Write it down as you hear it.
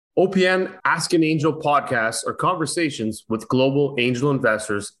OPN Ask an Angel podcasts are conversations with global angel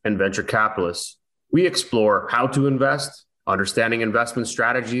investors and venture capitalists. We explore how to invest, understanding investment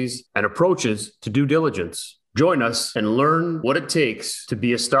strategies, and approaches to due diligence. Join us and learn what it takes to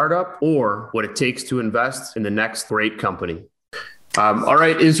be a startup or what it takes to invest in the next great company. All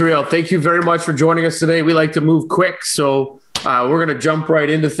right, Israel, thank you very much for joining us today. We like to move quick, so we're going to jump right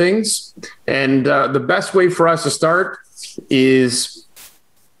into things. And the best way for us to start is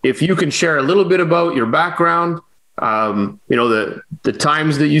if you can share a little bit about your background, the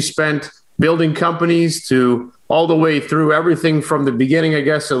times that you spent building companies to all the way through everything from the beginning, I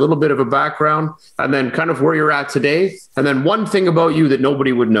guess, a little bit of a background, and then kind of where you're at today. And then one thing about you that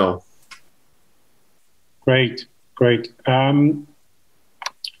nobody would know. Great.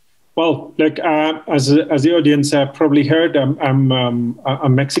 Well, look, as the audience probably heard,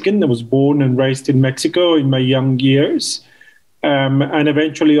 I'm Mexican. I was born and raised in Mexico in my young years. And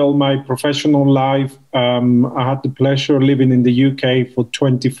eventually all my professional life, I had the pleasure of living in the UK for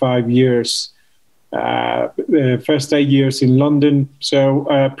 25 years, first 8 years in London. So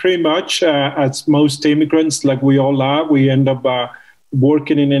pretty much as most immigrants, like we all are, we end up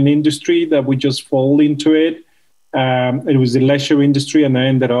working in an industry that we just fall into it. It was the leisure industry, and I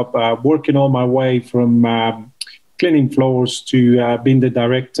ended up working all my way from cleaning floors to being the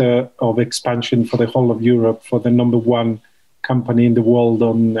director of expansion for the whole of Europe for the #1 company in the world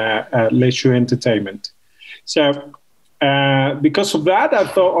on leisure entertainment. So because of that, I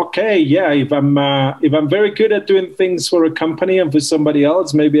thought, okay, yeah, if I'm very good at doing things for a company and for somebody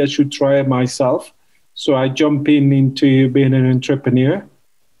else, maybe I should try it myself. So I jumped into being an entrepreneur.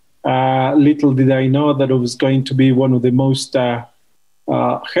 Little did I know that it was going to be one of the most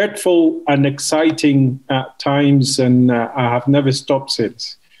hurtful and exciting times, and I have never stopped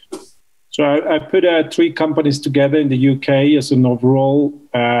since. So I put 3 companies together in the UK as an overall.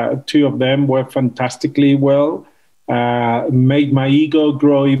 2 of them worked fantastically well, made my ego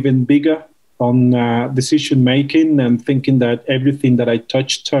grow even bigger on decision-making and thinking that everything that I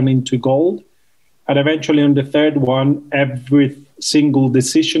touched turned into gold. And eventually on the 3rd one, every single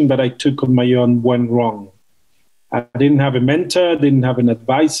decision that I took on my own went wrong. I didn't have a mentor, didn't have an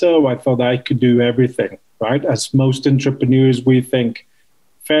advisor. I thought I could do everything, right? As most entrepreneurs, we think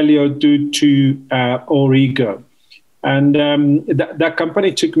failure due to our ego. And that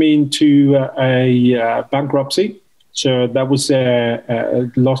company took me into a bankruptcy. So that was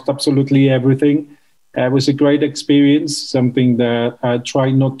lost absolutely everything. It was a great experience, something that I try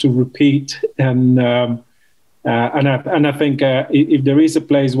not to repeat. And I think if there is a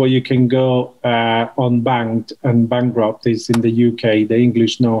place where you can go unbanked and bankrupt, is in the UK. The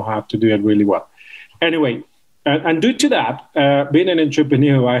English know how to do it really well. Anyway, and due to that, being an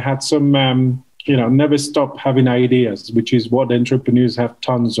entrepreneur, I had some, never stop having ideas, which is what entrepreneurs have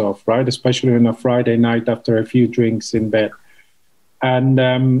tons of, right? Especially on a Friday night after a few drinks in bed. And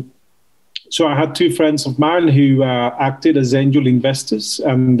so I had 2 friends of mine who acted as angel investors,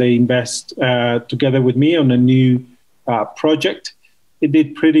 and they invest together with me on a new project. It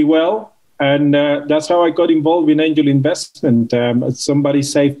did pretty well. And that's how I got involved in angel investment. Somebody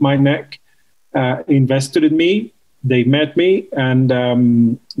saved my neck. Invested in me, they met me,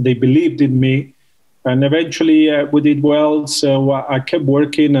 and they believed in me. And eventually we did well, so I kept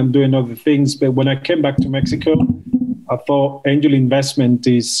working and doing other things. But when I came back to Mexico, I thought angel investment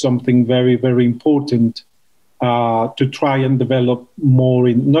is something very, very important to try and develop more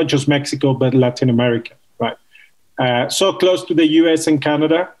in not just Mexico, but Latin America, right? So close to the US and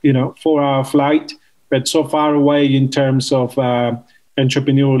Canada, 4-hour flight, but so far away in terms of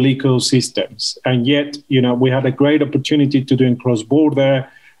entrepreneurial ecosystems. And yet, we had a great opportunity to do cross-border,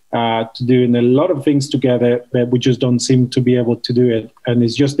 to doing a lot of things together, but we just don't seem to be able to do it. And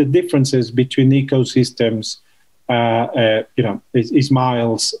it's just the differences between ecosystems, is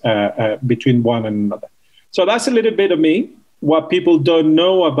miles between one and another. So that's a little bit of me. What people don't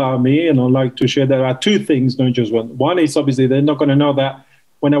know about me, and I'd like to share, there are 2 things, not just one. One is obviously they're not going to know that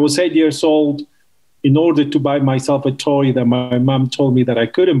when I was 8 years old, in order to buy myself a toy that my mom told me that I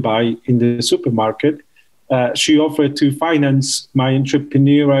couldn't buy in the supermarket, she offered to finance my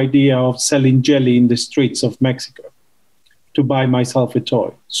entrepreneur idea of selling jelly in the streets of Mexico to buy myself a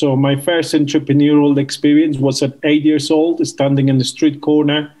toy. So my first entrepreneurial experience was at 8 years old, standing in the street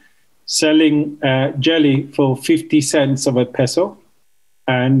corner, selling jelly for 50 cents of a peso,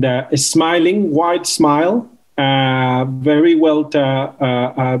 and a smiling, wide smile, very well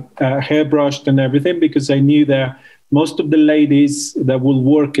hairbrushed and everything, because I knew that most of the ladies that will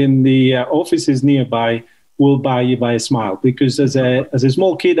work in the offices nearby will buy you by a smile. Because as a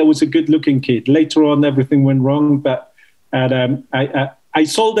small kid, I was a good-looking kid. Later on, everything went wrong, but I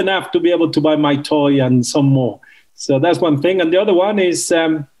sold enough to be able to buy my toy and some more. So that's one thing. And the other one is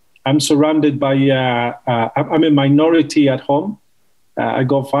I'm surrounded by, I'm a minority at home. I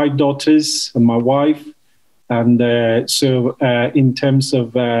got 5 daughters and my wife. And so in terms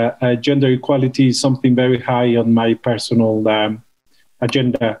of gender equality is something very high on my personal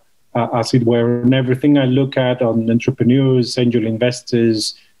agenda, as it were, and everything I look at on entrepreneurs, angel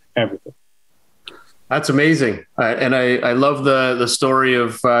investors, everything. That's amazing. And I love the story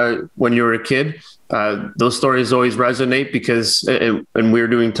of when you were a kid. Those stories always resonate because when we were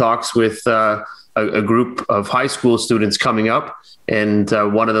doing talks with a group of high school students coming up, and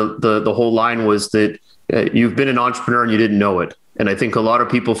one of the whole line was that you've been an entrepreneur and you didn't know it. And I think a lot of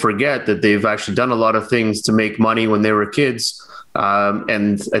people forget that they've actually done a lot of things to make money when they were kids.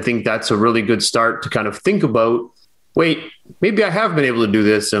 And I think that's a really good start to kind of think about, wait, maybe I have been able to do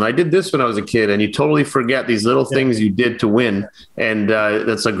this. And I did this when I was a kid. And you totally forget these little things you did to win. And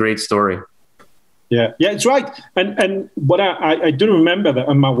that's a great story. Yeah, it's right. And what I do remember that,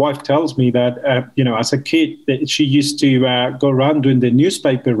 and my wife tells me that, as a kid, that she used to go around doing the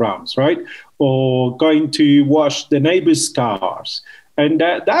newspaper rounds, right? Or going to wash the neighbors' cars. And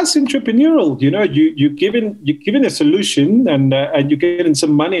that's entrepreneurial. You're given a solution and you're getting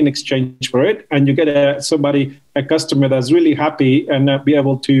some money in exchange for it. And you get a customer that's really happy and be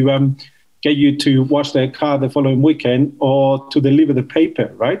able to get you to wash their car the following weekend or to deliver the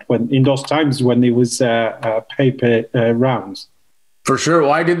paper, right? When in those times when it was paper rounds. For sure.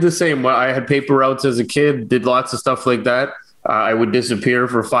 Well, I did the same. I had paper routes as a kid, did lots of stuff like that. I would disappear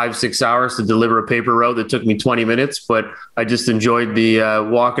for 5-6 hours to deliver a paper route that took me 20 minutes, but I just enjoyed the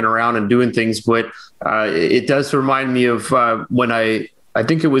walking around and doing things. But it does remind me of when I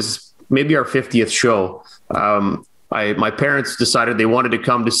think it was maybe our 50th show. My parents decided they wanted to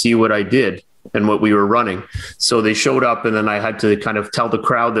come to see what I did and what we were running. So they showed up, and then I had to kind of tell the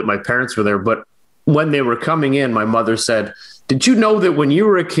crowd that my parents were there. But when they were coming in, my mother said, "Did you know that when you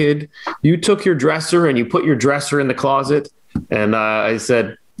were a kid, you took your dresser and you put your dresser in the closet?" And I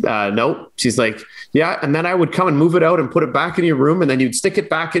said, "No." She's like, "Yeah. And then I would come and move it out and put it back in your room, and then you'd stick it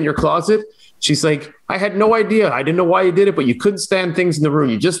back in your closet." She's like, "I had no idea. I didn't know why you did it, but you couldn't stand things in the room.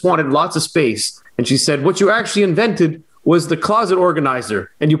 You just wanted lots of space." And she said, "What you actually invented was the closet organizer,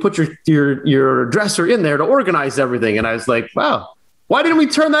 and you put your dresser in there to organize everything." And I was like, "Wow, why didn't we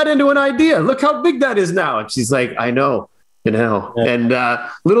turn that into an idea? Look how big that is now." And she's like, "I know, Yeah. And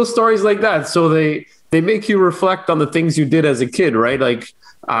little stories like that. So they make you reflect on the things you did as a kid, right? Like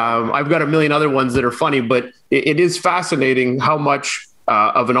I've got a million other ones that are funny, but it is fascinating how much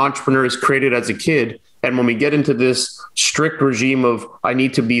of an entrepreneur is created as a kid. And when we get into this strict regime of I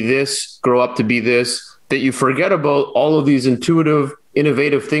need to be this, grow up to be this, that you forget about all of these intuitive,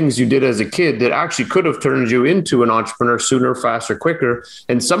 innovative things you did as a kid that actually could have turned you into an entrepreneur sooner, faster, quicker.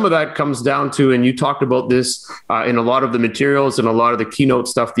 And some of that comes down to, and you talked about this in a lot of the materials and a lot of the keynote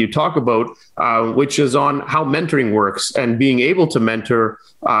stuff that you talk about, which is on how mentoring works and being able to mentor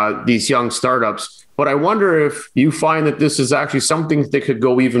these young startups. But I wonder if you find that this is actually something that could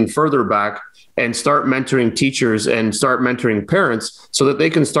go even further back and start mentoring teachers and start mentoring parents so that they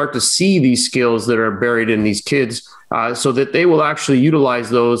can start to see these skills that are buried in these kids so that they will actually utilize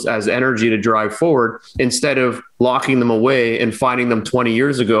those as energy to drive forward instead of locking them away and finding them 20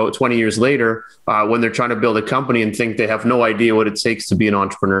 years later when they're trying to build a company and think they have no idea what it takes to be an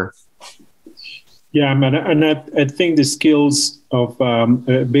entrepreneur. Yeah, man. And I think the skills of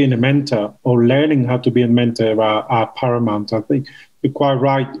being a mentor or learning how to be a mentor are paramount. I think you're quite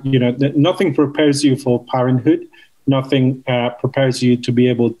right. Nothing prepares you for parenthood. Nothing prepares you to be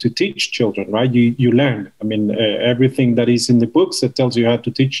able to teach children, right? You learn. I mean, everything that is in the books that tells you how to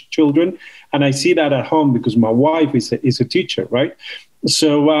teach children. And I see that at home because my wife is a teacher, right?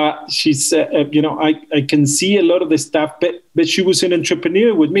 So she's, I can see a lot of the stuff, but she was an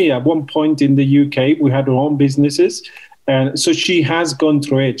entrepreneur with me at one point in the UK. We had our own businesses. And so she has gone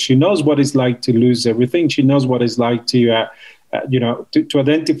through it. She knows what it's like to lose everything. She knows what it's like to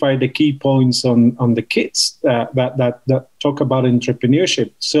identify the key points on the kids that talk about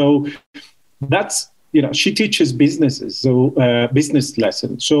entrepreneurship. So that's, she teaches businesses, so business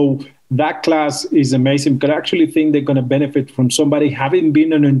lessons. So that class is amazing because I actually think they're going to benefit from somebody having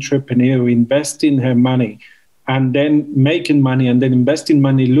been an entrepreneur, investing her money and then making money and then investing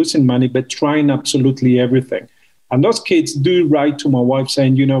money, losing money, but trying absolutely everything. And those kids do write to my wife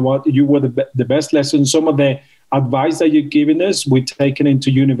saying, you know what, you were the best lesson. Some of the advice that you've given us, we've taken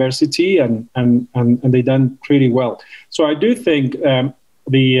into university and they done pretty well. So I do think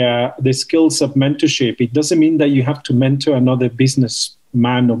the skills of mentorship, it doesn't mean that you have to mentor another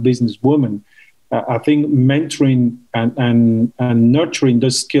businessman or businesswoman. I think mentoring and nurturing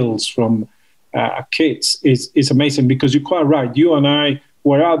those skills from kids is amazing, because you're quite right. You and I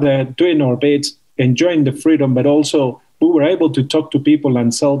were out there doing our bits, enjoying the freedom, but also we were able to talk to people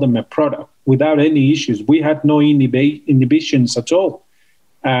and sell them a product without any issues. We had no inhibitions at all.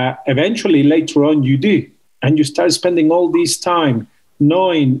 Eventually, later on, you do. And you start spending all this time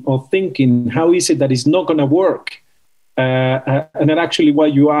knowing or thinking, how is it that it's not going to work? And then actually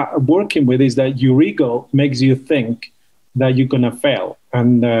what you are working with is that your ego makes you think that you're going to fail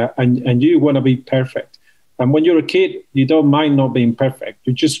and you want to be perfect. And when you're a kid, you don't mind not being perfect.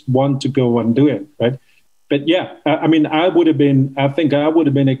 You just want to go and do it, right? But yeah, I mean, I think I would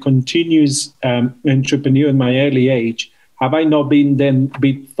have been a continuous entrepreneur in my early age. Have I not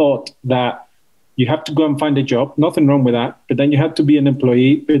been thought that you have to go and find a job? Nothing wrong with that. But then you have to be an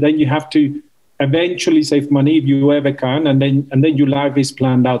employee. But then you have to eventually save money if you ever can, and then your life is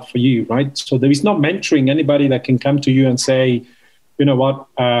planned out for you, right? So there is no mentoring anybody that can come to you and say, you know what,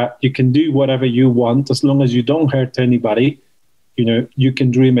 you can do whatever you want as long as you don't hurt anybody. You know, you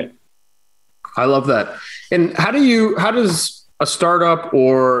can dream it. I love that. And how does a startup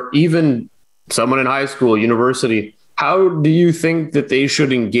or even someone in high school, university, how do you think that they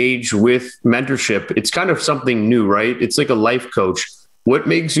should engage with mentorship? It's kind of something new, right? It's like a life coach. What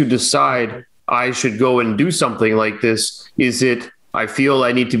makes you decide I should go and do something like this? Is it, I feel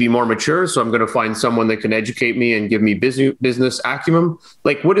I need to be more mature, so I'm going to find someone that can educate me and give me business acumen?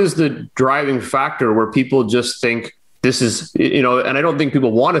 Like, what is the driving factor where people just think this is, you know, and I don't think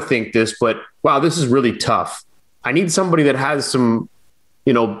people want to think this, but wow, this is really tough. I need somebody that has some,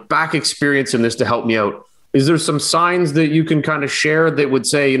 you know, back experience in this to help me out. Is there some signs that you can kind of share that would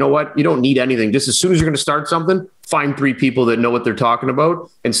say, you know what, you don't need anything. Just as soon as you're going to start something, find 3 people that know what they're talking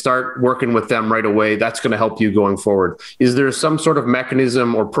about and start working with them right away. That's going to help you going forward. Is there some sort of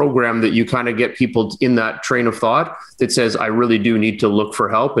mechanism or program that you kind of get people in that train of thought that says, I really do need to look for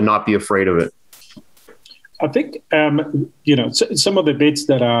help and not be afraid of it? I think, you know, some of the bits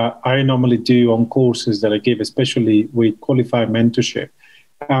that I normally do on courses that I give, especially with qualified mentorship.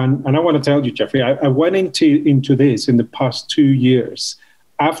 And I want to tell you, Jeffrey, I went into this in the past 2 years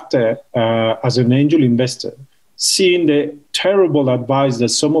after, as an angel investor, seeing the terrible advice that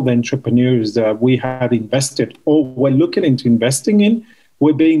some of the entrepreneurs that we had invested or were looking into investing in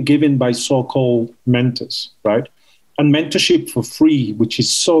were being given by so-called mentors, right? And mentorship for free, which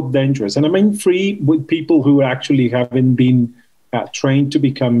is so dangerous. And I mean free with people who actually haven't been trained to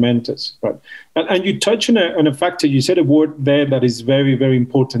become mentors, right? And you touch on a factor. You said a word there that is very, very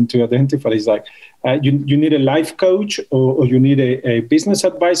important to identify. It's like you need a life coach, or you need a business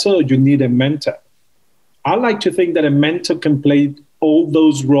advisor, or you need a mentor. I like to think that a mentor can play all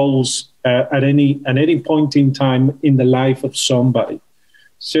those roles at any point in time in the life of somebody.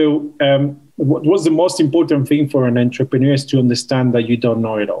 So what was the most important thing for an entrepreneur is to understand that you don't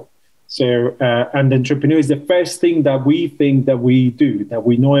know it all. So, and the entrepreneur is the first thing that we think that we do, that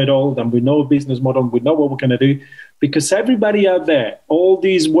we know it all, that we know business model, we know what we're going to do. Because everybody out there, all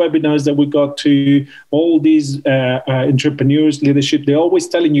these webinars that we got to, all these entrepreneurs, leadership, they're always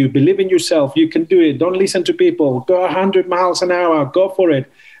telling you, believe in yourself, you can do it, don't listen to people, go 100 miles an hour, go for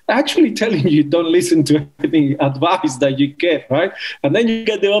it. Actually telling you don't listen to any advice that you get, right? And then you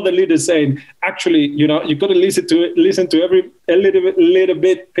get the other leaders saying, actually, you know, you've got to listen to a little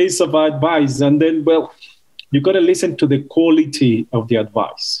bit piece of advice. And then, well, you've got to listen to the quality of the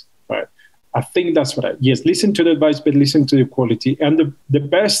advice, right? I think that's what yes, listen to the advice, but listen to the quality. And the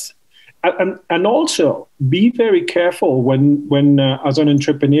best, and also be very careful when as an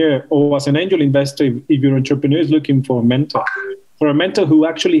entrepreneur or as an angel investor, if your entrepreneur is looking for a mentor, for a mentor who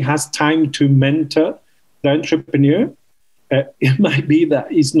actually has time to mentor the entrepreneur, it might be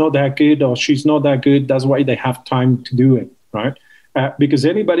that he's not that good or she's not that good. That's why they have time to do it, right? Because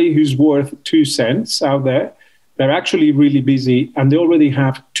anybody who's worth 2 cents out there, they're actually really busy and they already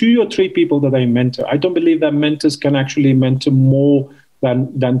have 2 or 3 people that they mentor. I don't believe that mentors can actually mentor more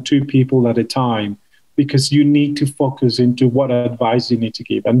than 2 people at a time, because you need to focus into what advice you need to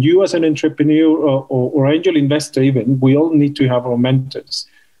give. And you as an entrepreneur or angel investor even, we all need to have our mentors.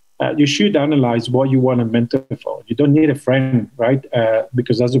 You should analyze what you want a mentor for. You don't need a friend, right?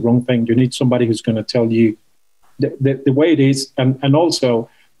 Because that's the wrong thing. You need somebody who's going to tell you the way it is, and also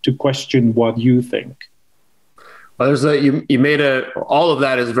to question what you think. Well, there's you made all of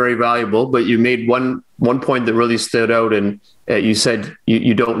that is very valuable, but you made one point that really stood out, and you said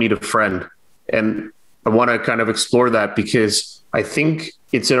you don't need a friend. And I want to kind of explore that, because I think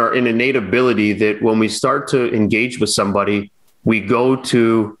it's in our innate ability that when we start to engage with somebody, we go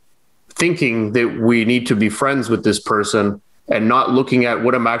to thinking that we need to be friends with this person. and not looking at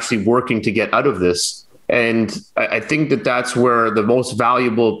what I'm actually working to get out of this. And I think that that's where the most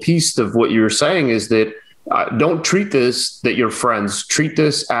valuable piece of what you're saying is that don't treat this that you're friends. Treat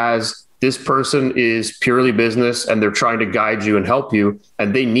this as this person is purely business and they're trying to guide you and help you,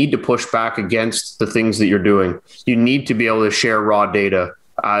 and they need to push back against the things that you're doing. You need to be able to share raw data.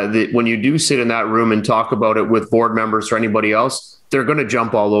 That when you do sit in that room and talk about it with board members or anybody else, they're going to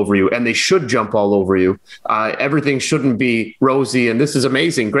jump all over you, and they should jump all over you. Everything shouldn't be rosy and this is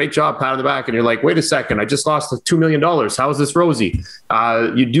amazing, great job, pat on the back. And you're like, wait a second, I just lost $2 million. How is this rosy?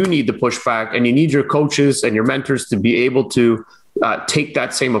 You do need to push back, and you need your coaches and your mentors to be able to take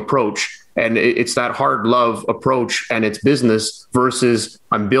that same approach. And it's that hard love approach, and it's business versus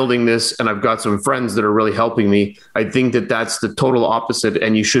I'm building this and I've got some friends that are really helping me. I think that that's the total opposite.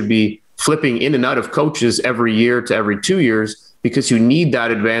 And you should be flipping in and out of coaches every year to every 2 years, because you need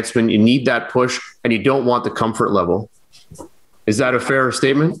that advancement, you need that push, and you don't want the comfort level. Is that a fair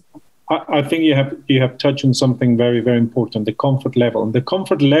statement? I think you have touched on something very, very important, the comfort level. And the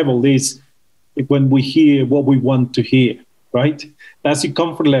comfort level is when we hear what we want to hear, right? That's your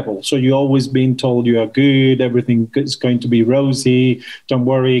comfort level. So you're always being told you are good, everything is going to be rosy, don't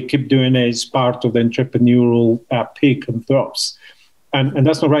worry, keep doing it, it's part of the entrepreneurial peak and troughs. And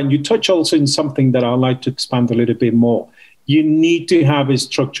that's not right. And you touch also in something that I'd like to expand a little bit more. You need to have a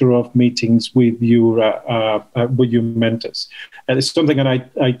structure of meetings with your mentors. And it's something that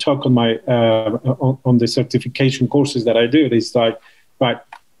I talk on my on the certification courses that I do. It's like, right,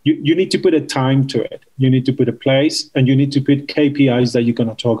 you need to put a time to it. You need to put a place, and you need to put KPIs that you're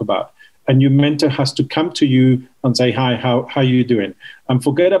going to talk about. And your mentor has to come to you and say, hi, how are you doing? And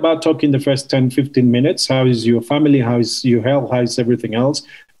forget about talking the first 10, 15 minutes. How is your family? How is your health? How is everything else?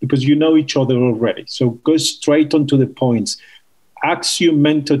 Because you know each other already. So go straight on to the points. Ask your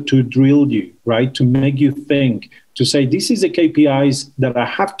mentor to drill you, right? To make you think, to say, this is the KPIs that I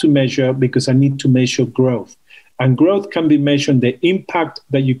have to measure because I need to measure growth. And growth can be measured, the impact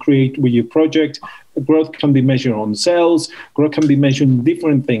that you create with your project. Growth can be measured on sales. Growth can be measured in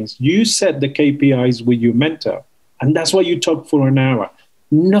different things. You set the KPIs with your mentor, and that's why you talk for an hour.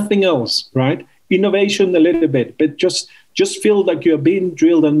 Nothing else, right? Innovation a little bit, but just feel like you're being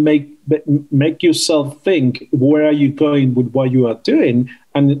drilled and make yourself think, where are you going with what you are doing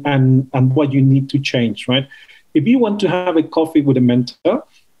and what you need to change, right? If you want to have a coffee with a mentor,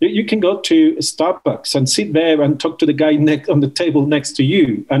 you can go to Starbucks and sit there and talk to the guy on the table next to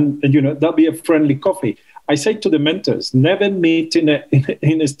you, and that'll be a friendly coffee. I say to the mentors, never meet in a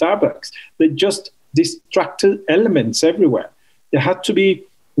Starbucks. They're just distracted elements everywhere.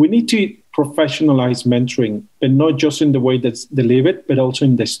 We need to professionalize mentoring, and not just in the way that's delivered, but also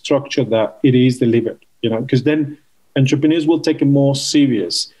in the structure that it is delivered, because then entrepreneurs will take it more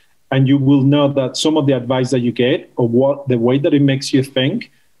serious, and you will know that some of the advice that you get, or the way that it makes you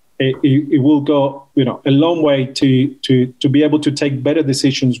think, it will go, a long way to be able to take better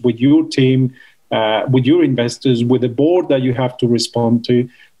decisions with your team, with your investors, with the board that you have to respond to,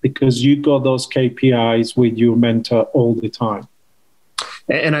 because you got those KPIs with your mentor all the time.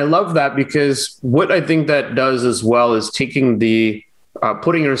 And I love that, because what I think that does as well is taking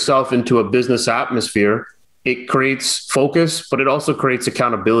putting yourself into a business atmosphere. It creates focus, but it also creates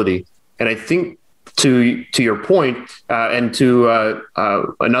accountability. And I think to your point, and to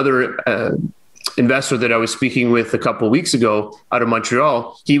another investor that I was speaking with a couple of weeks ago out of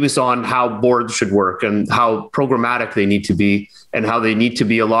Montreal, he was on how boards should work and how programmatic they need to be, and how they need to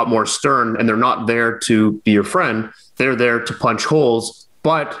be a lot more stern. And they're not there to be your friend. They're there to punch holes,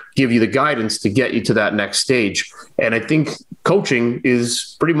 but give you the guidance to get you to that next stage. And I think coaching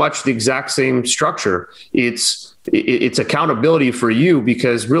is pretty much the exact same structure. It's accountability for you,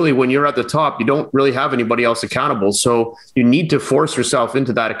 because really when you're at the top, you don't really have anybody else accountable. So you need to force yourself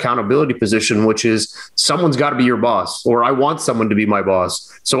into that accountability position, which is someone's got to be your boss, or I want someone to be my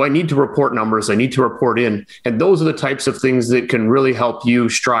boss. So I need to report numbers. I need to report in. And those are the types of things that can really help you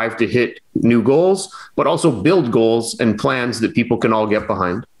strive to hit new goals, but also build goals and plans that people can all get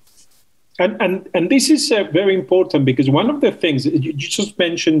behind. And this is very important, because one of the things you just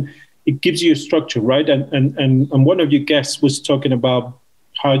mentioned, it gives you a structure, right? And one of your guests was talking about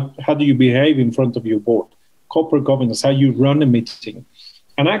how do you behave in front of your board, corporate governance, how you run a meeting,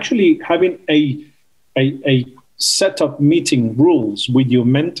 and actually having a set of meeting rules with your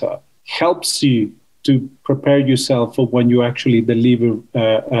mentor helps you to prepare yourself for when you actually deliver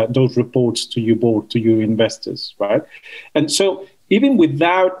those reports to your board, to your investors, right? And so even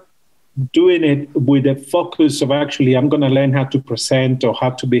without doing it with a focus of actually, I'm going to learn how to present or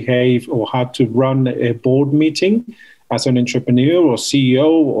how to behave or how to run a board meeting as an entrepreneur or CEO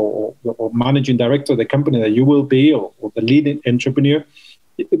or managing director of the company that you will be, or the leading entrepreneur,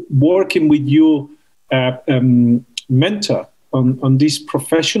 working with your mentor on this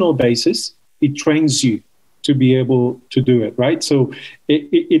professional basis, it trains you to be able to do it, right? So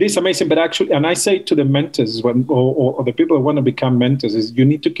it is amazing. But actually, and I say to the mentors or the people who want to become mentors, is you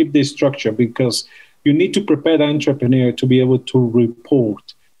need to keep this structure, because you need to prepare the entrepreneur to be able to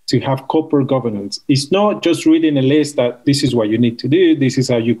report, to have corporate governance. It's not just reading a list that this is what you need to do, this is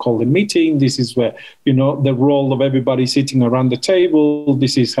how you call the meeting, this is where, the role of everybody sitting around the table,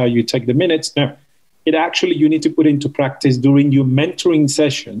 this is how you take the minutes. No. It actually, you need to put into practice during your mentoring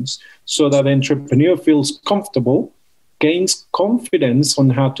sessions so that the entrepreneur feels comfortable, gains confidence on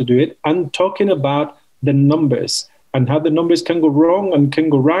how to do it, and talking about the numbers and how the numbers can go wrong and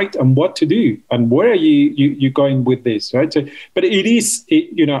can go right and what to do and where are you going with this, right? So, but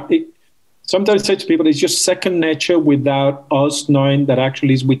sometimes I say to people, it's just second nature without us knowing that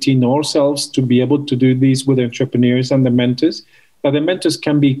actually is within ourselves to be able to do this with entrepreneurs and the mentors. That the mentors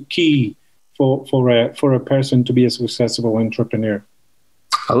can be key for a person to be a successful entrepreneur.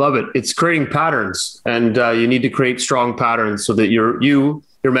 I love it. It's creating patterns, and you need to create strong patterns so that your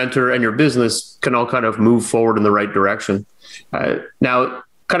mentor and your business can all kind of move forward in the right direction. Now,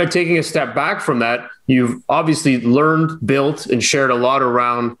 kind of taking a step back from that, you've obviously learned, built, and shared a lot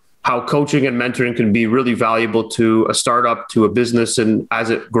around how coaching and mentoring can be really valuable to a startup, to a business, and as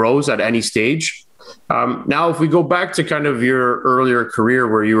it grows at any stage. Now, if we go back to kind of your earlier career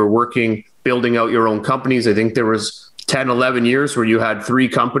where you were working, building out your own companies, I think there was 10, 11 years where you had 3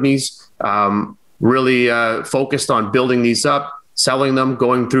 companies, really focused on building these up, selling them,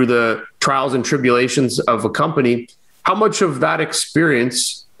 going through the trials and tribulations of a company. How much of that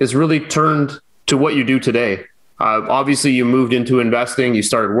experience is really turned to what you do today? Obviously, you moved into investing, you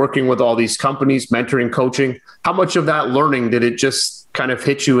started working with all these companies, mentoring, coaching. How much of that learning did it just kind of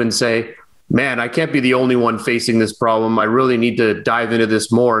hit you and say, man, I can't be the only one facing this problem. I really need to dive into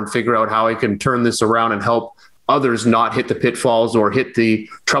this more and figure out how I can turn this around and help others not hit the pitfalls or hit the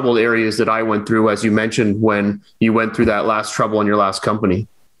troubled areas that I went through, as you mentioned, when you went through that last trouble in your last company.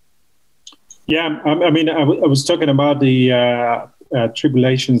 Yeah, I was talking about the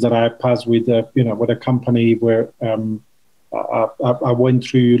tribulations that I passed with, with a company where I went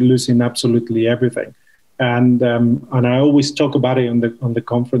through losing absolutely everything. And I always talk about it on the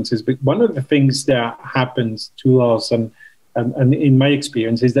conferences. But one of the things that happens to us, and in my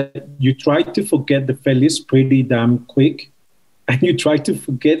experience, is that you try to forget the failures pretty damn quick, and you try to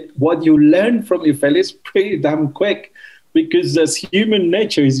forget what you learned from your failures pretty damn quick. Because as human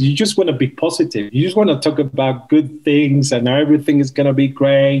nature is, you just want to be positive. You just want to talk about good things, and everything is going to be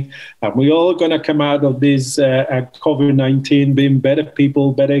great, and we're all going to come out of this COVID-19 being better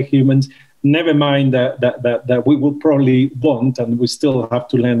people, better humans. Never mind that we will probably want, and we still have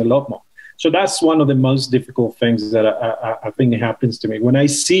to learn a lot more. So that's one of the most difficult things that I think happens to me. When I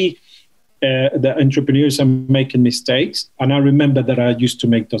see the entrepreneurs are making mistakes, and I remember that I used to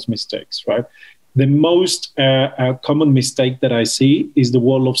make those mistakes, right? The most common mistake that I see is the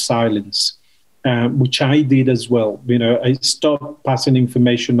wall of silence, which I did as well. I stopped passing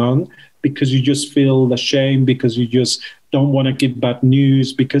information on because you just feel ashamed, because you just don't want to give bad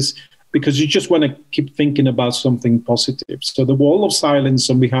news, because you just want to keep thinking about something positive. So the wall of silence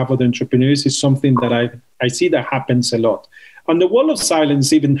on behalf of the entrepreneurs is something that I see that happens a lot. And the wall of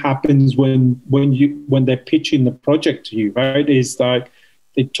silence even happens when they're pitching the project to you, right? It's like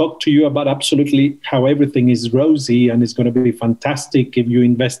they talk to you about absolutely how everything is rosy and it's going to be fantastic if you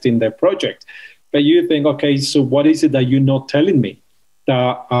invest in their project. But you think, okay, so what is it that you're not telling me?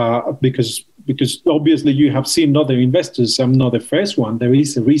 Because obviously you have seen other investors. I'm not the first one. There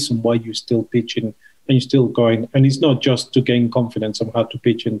is a reason why you're still pitching and you're still going. And it's not just to gain confidence on how to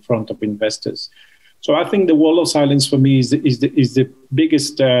pitch in front of investors. So I think the wall of silence for me is the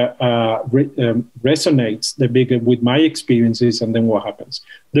biggest resonates the bigger with my experiences, and then what happens.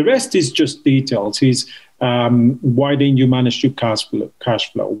 The rest is just details. Why didn't you manage your cash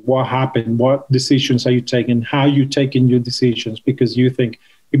flow? What happened? What decisions are you taking? How are you taking your decisions? Because you think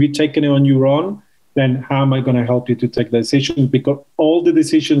if you're taking it on your own, then how am I going to help you to take the decisions? Because all the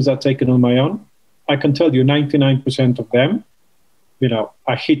decisions are taken on my own. I can tell you 99% of them,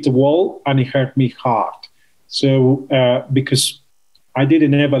 I hit the wall and it hurt me hard. So because I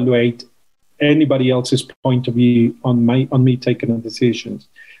didn't evaluate anybody else's point of view on me taking the decisions.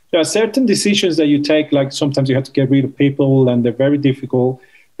 There are certain decisions that you take, like sometimes you have to get rid of people and they're very difficult,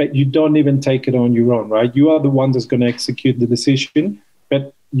 but you don't even take it on your own, right? You are the one that's going to execute the decision,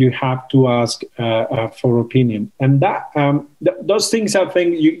 but you have to ask for opinion. And those things, I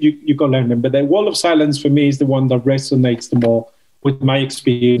think you can learn them. But the wall of silence for me is the one that resonates the more with my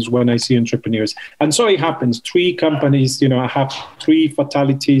experience when I see entrepreneurs. And so it happens. 3 companies, I have 3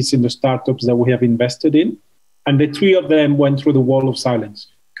 fatalities in the startups that we have invested in. And the 3 of them went through the wall of silence.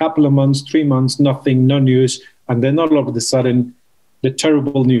 Couple of months, 3 months, nothing, no news. And then all of a sudden, the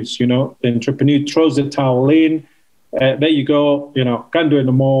terrible news, the entrepreneur throws the towel in. There you go, can't do it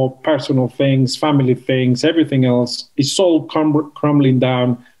no more. Personal things, family things, everything else. It's all crumbling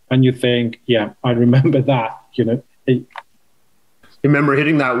down. And you think, yeah, I remember that, You remember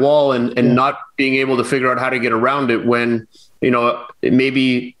hitting that wall and not being able to figure out how to get around it when,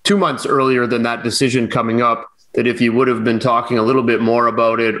 maybe 2 months earlier than that decision coming up, that if you would have been talking a little bit more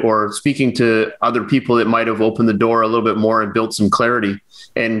about it or speaking to other people, it might have opened the door a little bit more and built some clarity.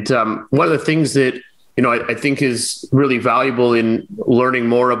 And one of the things that, I think is really valuable in learning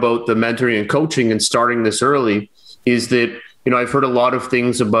more about the mentoring and coaching and starting this early is that, I've heard a lot of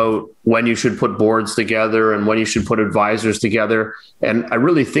things about when you should put boards together and when you should put advisors together. And I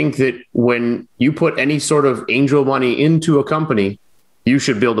really think that when you put any sort of angel money into a company, you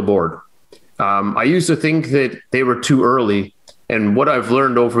should build a board. I used to think that they were too early. And what I've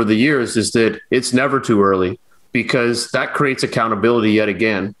learned over the years is that it's never too early because that creates accountability yet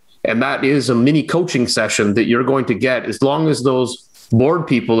again. And that is a mini coaching session that you're going to get as long as those board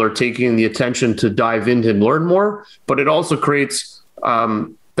people are taking the attention to dive in and learn more, but it also creates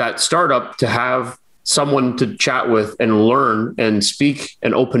that startup to have someone to chat with and learn and speak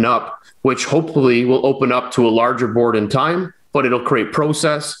and open up, which hopefully will open up to a larger board in time, but it'll create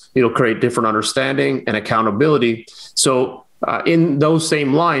process, it'll create different understanding and accountability. So in those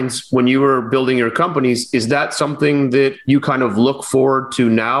same lines, when you were building your companies, is that something that you kind of look forward to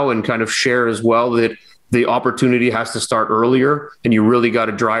now and kind of share as well, that the opportunity has to start earlier and you really got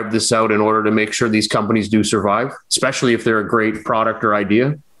to drive this out in order to make sure these companies do survive, especially if they're a great product or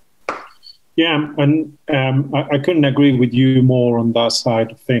idea? Yeah, and I couldn't agree with you more on that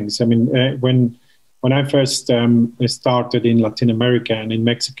side of things. I mean, when I first started in Latin America and in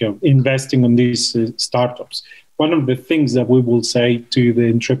Mexico, investing on these startups, one of the things that we will say to the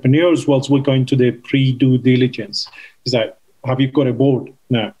entrepreneurs was we're going to the pre-due diligence. Is that, have you got a board?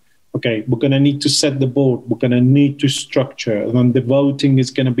 No. Okay, we're going to need to set the board. We're going to need to structure, and the voting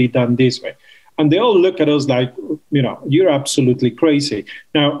is going to be done this way. And they all look at us like, you're absolutely crazy.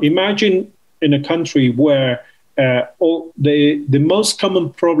 Now, imagine in a country where the most common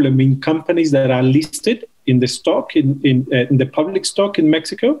problem in companies that are listed in the stock, in the public stock in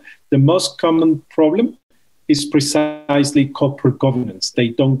Mexico, the most common problem is precisely corporate governance. They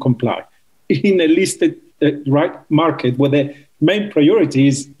don't comply. In a listed market where the main priority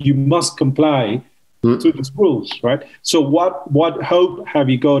is you must comply to these rules, right? So what hope have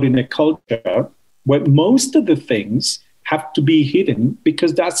you got in a culture where most of the things have to be hidden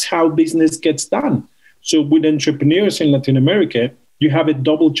because that's how business gets done? So with entrepreneurs in Latin America, you have a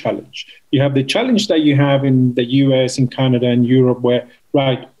double challenge. You have the challenge that you have in the US, in Canada, and Europe, where,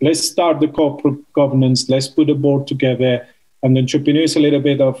 right, let's start the corporate governance, let's put a board together, and the entrepreneurs a little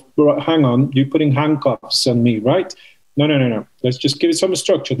bit of, hang on, you're putting handcuffs on me, right? No. Let's just give it some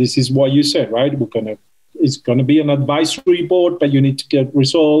structure. This is what you said, right? It's going to be an advisory board, but you need to get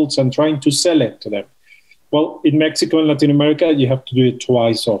results and trying to sell it to them. Well, in Mexico and Latin America, you have to do it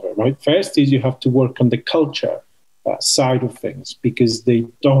twice over, right? First is you have to work on the culture side of things because they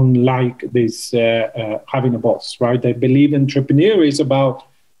don't like this having a boss, right? They believe entrepreneur is about,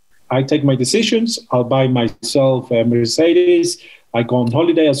 I take my decisions, I'll buy myself a Mercedes, I go on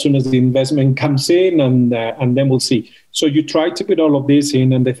holiday as soon as the investment comes in, and then we'll see. So you try to put all of this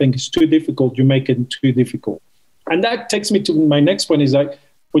in, and they think it's too difficult. You make it too difficult. And that takes me to my next point is like,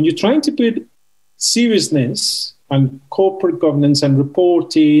 when you're trying to put seriousness and corporate governance and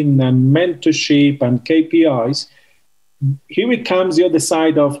reporting and mentorship and KPIs, here it comes the other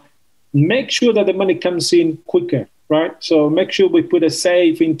side of make sure that the money comes in quicker, right? So make sure we put a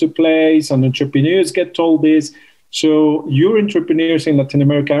safe into place and entrepreneurs get told this. So your entrepreneurs in Latin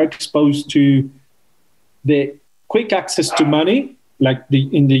America are exposed to the quick access to money, like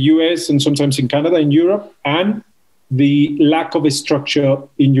in the US and sometimes in Canada and Europe, and the lack of a structure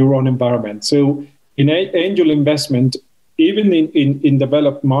in your own environment. So in angel investment, even in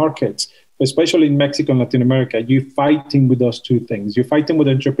developed markets, especially in Mexico and Latin America, you're fighting with those two things. You're fighting with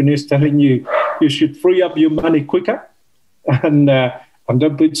entrepreneurs telling you should free up your money quicker and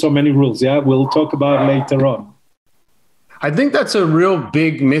don't put so many rules. Yeah, we'll talk about it later on. I think that's a real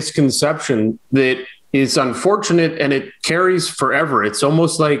big misconception that is unfortunate and it carries forever. It's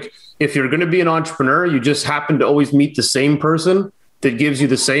almost like if you're going to be an entrepreneur, you just happen to always meet the same person. that gives you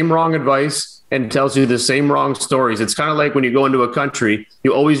the same wrong advice and tells you the same wrong stories. It's kind of like when you go into a country,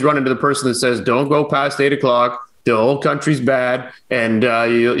 you always run into the person that says, don't go past 8 o'clock. The whole country's bad and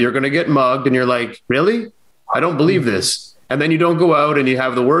you're going to get mugged. And you're like, really? I don't believe this. And then you don't go out and you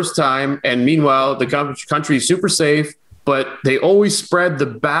have the worst time. And meanwhile, the country is super safe, but they always spread the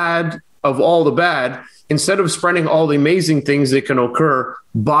bad of all the bad instead of spreading all the amazing things that can occur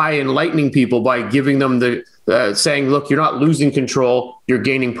by enlightening people, by giving them the saying, look, you're not losing control, you're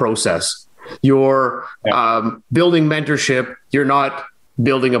gaining process. You're building mentorship, you're not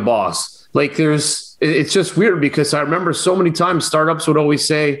building a boss. Like it's just weird because I remember so many times startups would always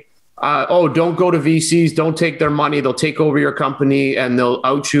say, don't go to VCs, don't take their money, they'll take over your company and they'll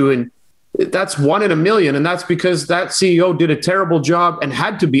out you. And that's 1 in a million. And that's because that CEO did a terrible job and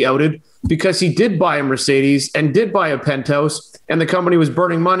had to be outed because he did buy a Mercedes and did buy a penthouse and the company was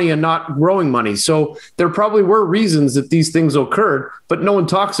burning money and not growing money. So there probably were reasons that these things occurred, but no one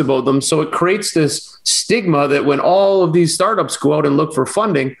talks about them. So it creates this stigma that when all of these startups go out and look for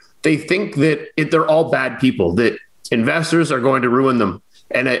funding, they think that they're all bad people, that investors are going to ruin them.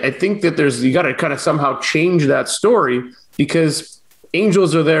 And I think that you got to kind of somehow change that story because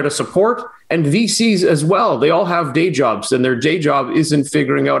angels are there to support and VCs as well. They all have day jobs and their day job isn't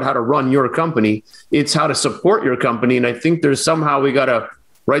figuring out how to run your company. It's how to support your company. And I think there's somehow we got to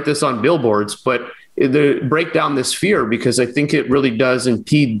write this on billboards, but break down this fear because I think it really does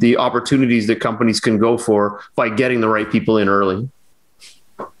impede the opportunities that companies can go for by getting the right people in early.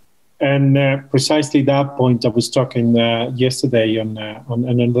 And precisely that point, I was talking yesterday on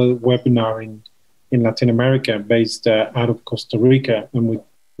another webinar in Latin America, based out of Costa Rica, and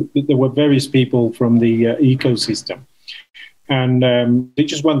there were various people from the ecosystem, and they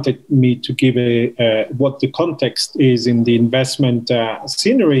just wanted me to give what the context is in the investment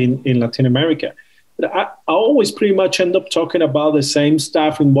scenery in Latin America. But I always pretty much end up talking about the same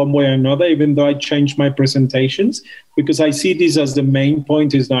stuff in one way or another, even though I change my presentations, because I see this as the main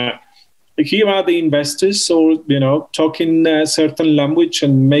point is that here are the investors, so, talking a certain language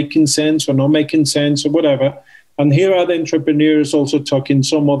and making sense or not making sense or whatever. And here are the entrepreneurs also talking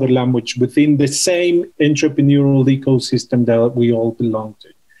some other language within the same entrepreneurial ecosystem that we all belong to.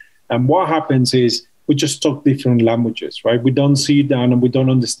 And what happens is we just talk different languages, right? We don't sit down and we don't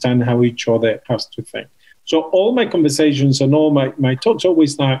understand how each other has to think. So all my conversations and all my talks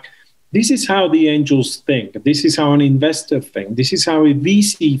always like, this is how the angels think. This is how an investor thinks. This is how a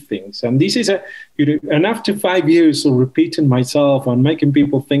VC thinks. And this is and after 5 years of repeating myself and making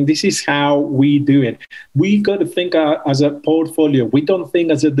people think, this is how we do it. We got to think as a portfolio. We don't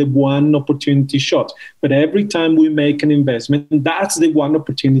think as the one opportunity shot. But every time we make an investment, that's the one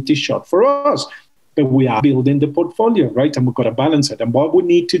opportunity shot for us. But we are building the portfolio, right? And we've got to balance it. And what we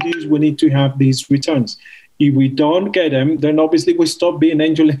need to do is we need to have these returns. If we don't get them, then obviously we stop being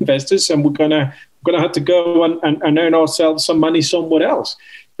angel investors and we're gonna have to go and earn ourselves some money somewhere else.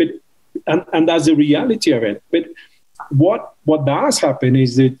 But and that's the reality of it. But what does happen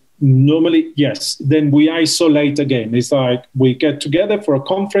is that normally, yes, then we isolate again. It's like we get together for a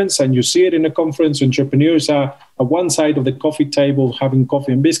conference and you see it in a conference, entrepreneurs are at one side of the coffee table having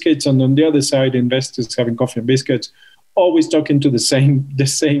coffee and biscuits, and on the other side, investors having coffee and biscuits, always talking to the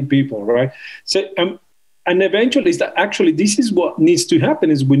same people, right? So and eventually, this is what needs to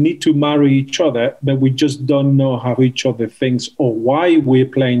happen: is we need to marry each other, but we just don't know how each other thinks, or why we're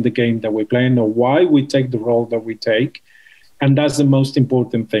playing the game that we're playing, or why we take the role that we take, and that's the most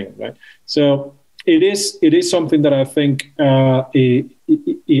important thing, right? So it is something that I think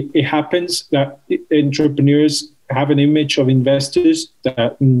it happens that entrepreneurs have an image of investors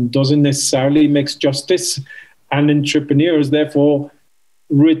that doesn't necessarily make justice, and entrepreneurs therefore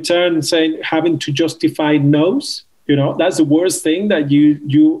return saying having to justify no's. That's the worst thing that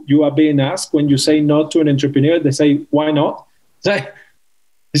you are being asked when you say no to an entrepreneur. They say, why not?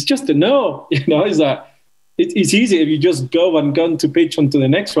 It's just a no. It's like it's easy if you just go to pitch on to the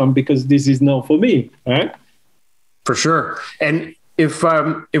next one because this is no for me, right? For sure. And if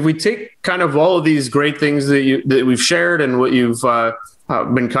we take kind of all of these great things that we've shared and what you've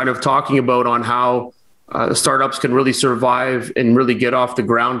been kind of talking about on how startups can really survive and really get off the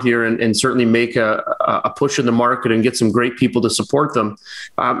ground here and certainly make a push in the market and get some great people to support them.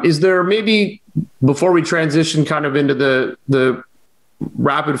 Is there maybe, before we transition kind of into the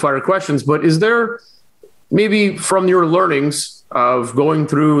rapid fire questions, but is there maybe from your learnings of going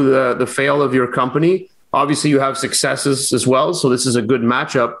through the fail of your company, obviously you have successes as well, so this is a good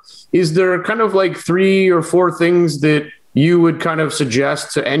matchup. Is there kind of like 3 or 4 things that you would kind of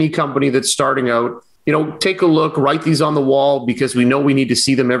suggest to any company that's starting out? Take a look, write these on the wall because we know we need to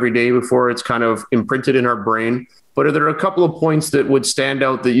see them every day before it's kind of imprinted in our brain. but are there a couple of points that would stand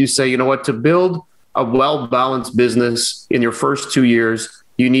out that you say, you know what, to build a well-balanced business in your first 2 years,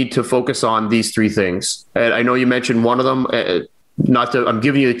 you need to focus on these three things? And I know you mentioned one of them, I'm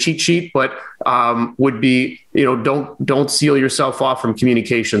giving you a cheat sheet, but would be, don't seal yourself off from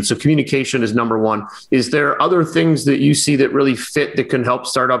communication. So communication is number one. Is there other things that you see that really fit that can help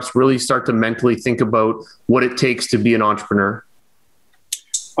startups really start to mentally think about what it takes to be an entrepreneur?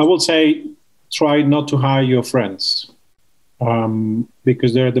 I would say try not to hire your friends,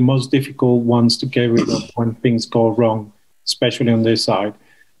 because they're the most difficult ones to get rid of when things go wrong, especially on their side.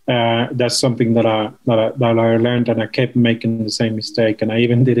 That's something that I learned, and I kept making the same mistake, and I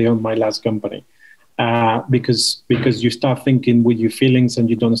even did it on my last company, because you start thinking with your feelings and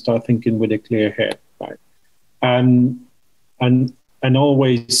you don't start thinking with a clear head, right? And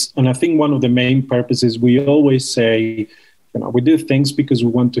always, and I think one of the main purposes, we always say, we do things because we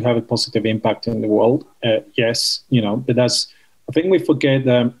want to have a positive impact in the world. Yes, but I think we forget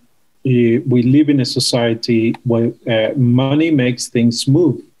that we live in a society where money makes things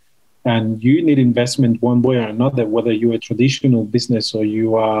move. And you need investment one way or another, whether you're a traditional business or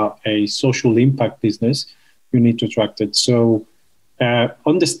you are a social impact business, you need to attract it. So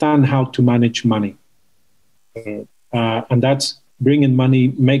understand how to manage money. And that's bringing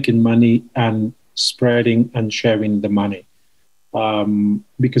money, making money, and spreading and sharing the money.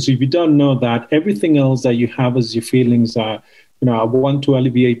 Because if you don't know that, everything else that you have as your feelings are, I want to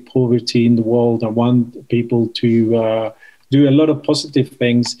alleviate poverty in the world. I want people to do a lot of positive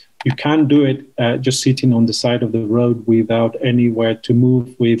things. You can't do it just sitting on the side of the road without anywhere to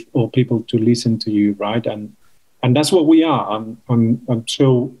move with or people to listen to you, right? And that's what we are. And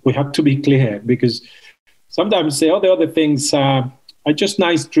so we have to be clear, because sometimes say all the other things are just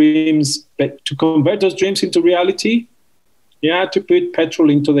nice dreams, but to convert those dreams into reality, you have to put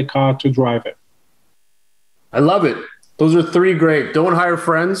petrol into the car to drive it. I love it. Those are three great. Don't hire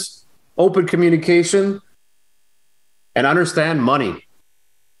friends, open communication, and understand money.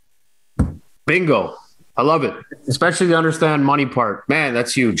 Bingo. I love it. Especially the understand money part. Man,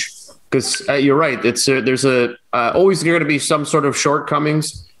 that's huge. Because you're right. There's always going to be some sort of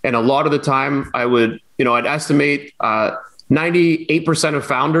shortcomings. And a lot of the time I'd estimate 98% of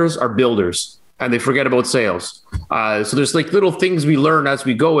founders are builders and they forget about sales. So there's like little things we learn as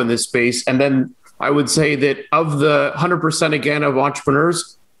we go in this space. And then I would say that of the 100% again of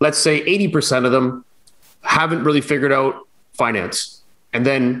entrepreneurs, let's say 80% of them haven't really figured out finance. And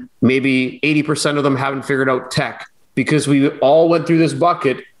then maybe 80% of them haven't figured out tech, because we all went through this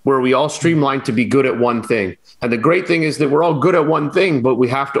bucket where we all streamlined to be good at one thing. And the great thing is that we're all good at one thing, but we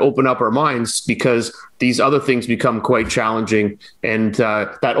have to open up our minds because these other things become quite challenging. And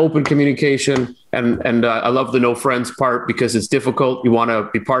that open communication and I love the no friends part, because it's difficult. You want to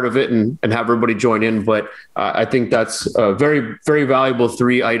be part of it and have everybody join in. But I think that's very, very valuable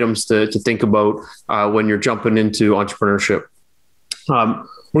 3 items to think about when you're jumping into entrepreneurship.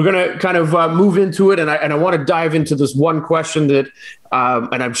 We're going to kind of move into it. And I want to dive into this one question that,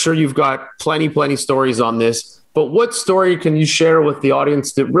 and I'm sure you've got plenty stories on this, but what story can you share with the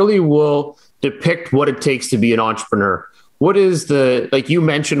audience that really will depict what it takes to be an entrepreneur? What is like you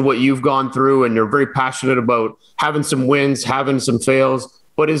mentioned what you've gone through, and you're very passionate about having some wins, having some fails,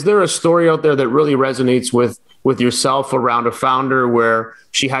 but is there a story out there that really resonates with yourself around a founder where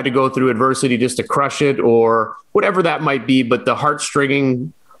she had to go through adversity just to crush it, or whatever that might be, but the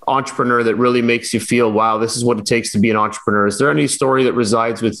heartstringing entrepreneur that really makes you feel, wow, this is what it takes to be an entrepreneur? Is there any story that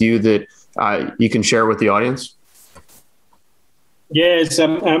resides with you that you can share with the audience? Yes,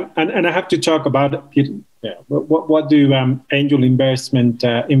 and I have to talk about it. Yeah, what do angel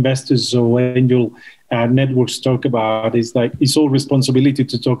investors or angel networks talk about? Is like it's all responsibility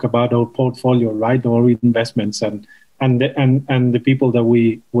to talk about our portfolio, right? Our investments and the people that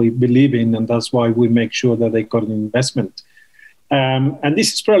we believe in, and that's why we make sure that they got an investment. And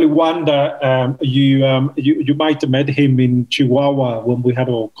this is probably one that you might have met him in Chihuahua when we had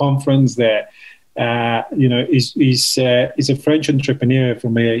our conference there. He's a French entrepreneur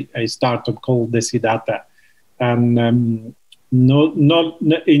from a startup called Desidata. And not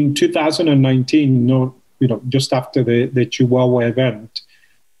in 2019, just after the Chihuahua event,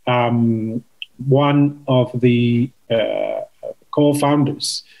 one of the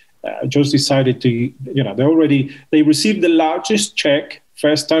co-founders just decided to, they received the largest check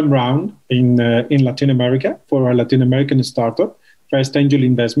first time round in Latin America for a Latin American startup. First angel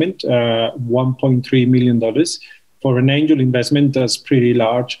investment, $1.3 million. For an angel investment, that's pretty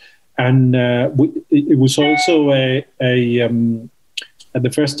large. And it was also the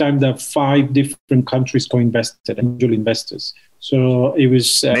first time that 5 different countries co-invested, angel investors. So it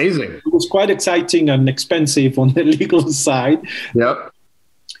was amazing. It was quite exciting and expensive on the legal side. Yep.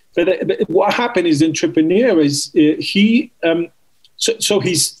 But what happened is the entrepreneur is so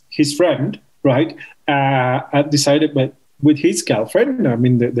his friend, right, decided, but with his girlfriend, I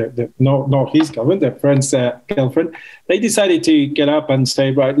mean, not his girlfriend, their friend's girlfriend, they decided to get up and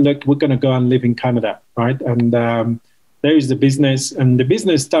say, right, look, we're going to go and live in Canada, right? And there is the business, and the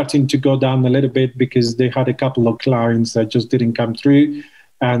business starting to go down a little bit because they had a couple of clients that just didn't come through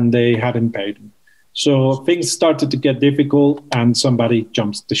and they hadn't paid them. So things started to get difficult and somebody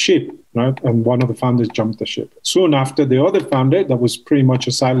jumps the ship, right? And one of the founders jumped the ship. Soon after, the other founder, that was pretty much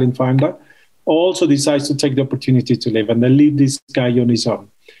a silent founder, also decides to take the opportunity to leave, and they leave this guy on his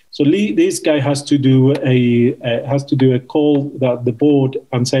own. So this guy has to do a call that the board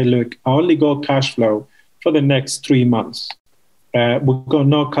and say, look, I only got cash flow for the next 3 months. We've got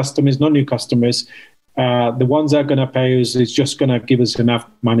no customers, no new customers. The ones that are going to pay us is just going to give us enough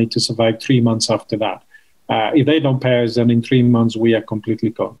money to survive 3 months after that. If they don't pay us, then in 3 months, we are completely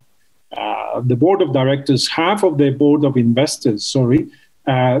gone. The board of directors, half of the board of investors,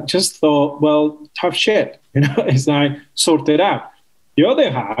 just thought, well, tough shit. It's like, sort it out. The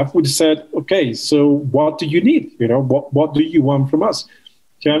other half would have said, okay, so what do you need? What do you want from us?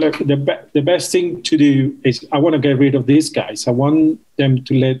 The best thing to do is I want to get rid of these guys. I want them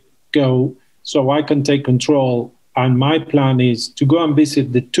to let go so I can take control. And my plan is to go and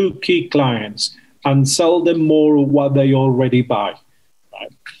visit the 2 key clients and sell them more of what they already buy.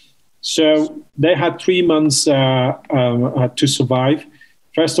 Right? So they had 3 months to survive.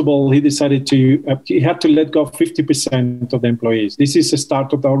 First of all, he decided he had to let go of 50% of the employees. This is a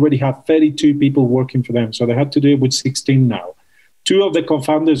startup that already had 32 people working for them. So they had to do it with 16 now. 2 of the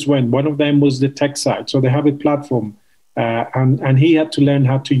co-founders went. One of them was the tech side. So they have a platform, and he had to learn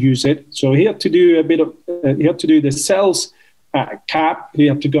how to use it. So he had to do he had to do the sales cap. He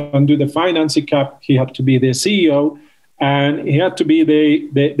had to go and do the financing cap. He had to be the CEO, and he had to be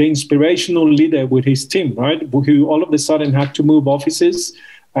the inspirational leader with his team, right? Who all of a sudden had to move offices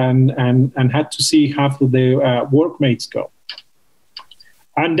and had to see how their workmates go.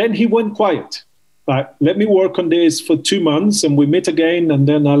 And then he went quiet. Let me work on this for 2 months and we meet again, and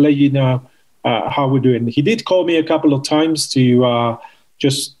then I'll let you know how we're doing. He did call me a couple of times to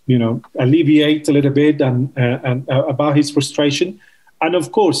just, alleviate a little bit and about his frustration. And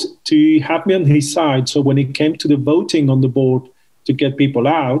of course, to have me on his side. So when it came to the voting on the board to get people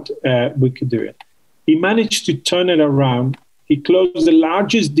out, we could do it. He managed to turn it around. He closed the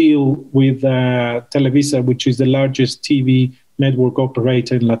largest deal with Televisa, which is the largest TV network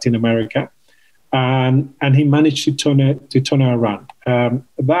operator in Latin America. And he managed to turn it around.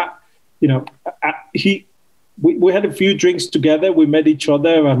 We had a few drinks together. We met each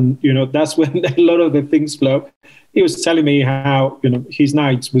other, and that's when a lot of the things flow. He was telling me how his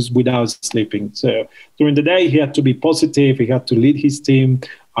nights was without sleeping. So during the day he had to be positive. He had to lead his team.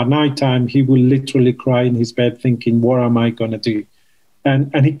 At nighttime he would literally cry in his bed, thinking, "What am I going to do?"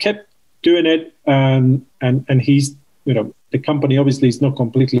 And he kept doing it. And he's the company obviously is not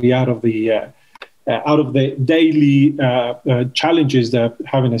completely out of the daily challenges that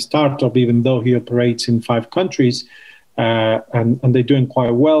having a startup, even though he operates in 5 countries, and they're doing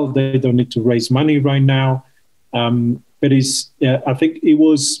quite well. They don't need to raise money right now. But I think it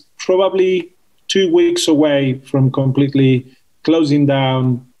was probably 2 weeks away from completely closing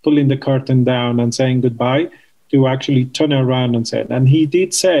down, pulling the curtain down and saying goodbye, to actually turn around and say it. And he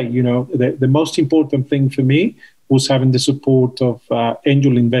did say, the most important thing for me was having the support of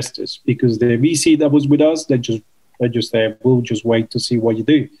angel investors, because the VC that was with us, they just said, we'll just wait to see what you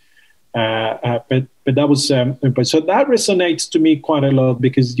do. But that was so that resonates to me quite a lot,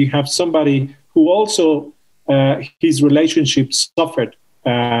 because you have somebody who also his relationship suffered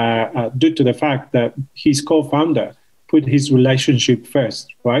due to the fact that his co-founder put his relationship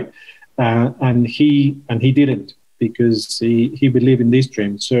first, right? And he didn't, because he believed in this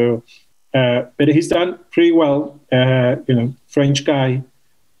dream. So. But he's done pretty well, French guy,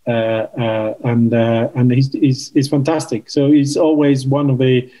 and he's fantastic. So he's always one of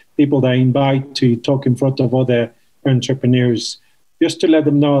the people that I invite to talk in front of other entrepreneurs, just to let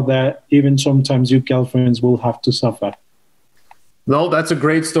them know that even sometimes your girlfriends will have to suffer. No, that's a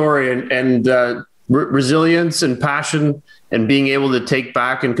great story, and resilience and passion and being able to take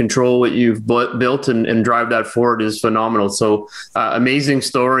back and control what you've built and drive that forward is phenomenal. So amazing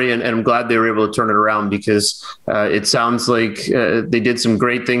story. And I'm glad they were able to turn it around, because it sounds like they did some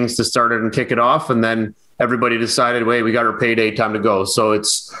great things to start it and kick it off. And then everybody decided, wait, we got our payday, time to go. So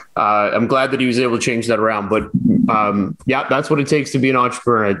I'm glad that he was able to change that around. But yeah, that's what it takes to be an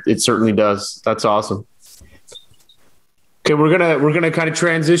entrepreneur. It certainly does. That's awesome. Okay, we're gonna kind of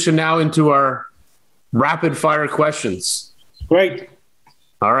transition now into our rapid fire questions. Great.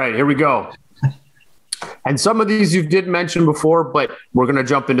 All right, here we go. And some of these you did mention before, but we're going to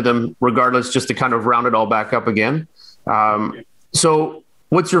jump into them regardless, just to kind of round it all back up again. So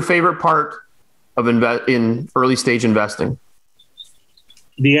what's your favorite part of in early stage investing?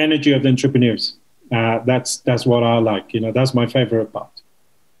 The energy of the entrepreneurs. That's what I like. That's my favorite part.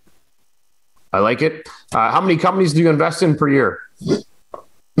 I like it. How many companies do you invest in per year?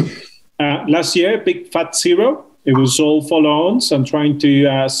 Last year, big fat zero. It was all follow-ons. I'm trying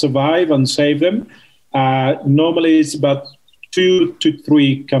to survive and save them. Normally, it's about 2 to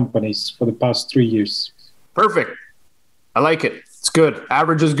 3 companies for the past 3 years. Perfect. I like it. It's good.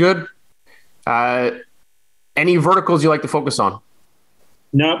 Average is good. Any verticals you like to focus on?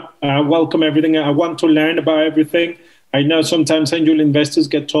 No, I welcome everything. I want to learn about everything. I know sometimes angel investors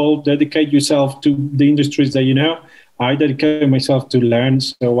get told, dedicate yourself to the industries that you know. I dedicate myself to learn,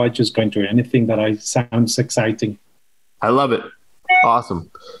 so I just go into anything that sounds exciting. I love it.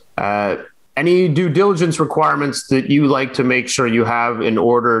 Awesome. Any due diligence requirements that you like to make sure you have in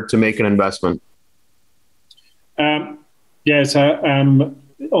order to make an investment? Yes.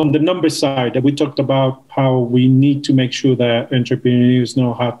 On the number side, we talked about how we need to make sure that entrepreneurs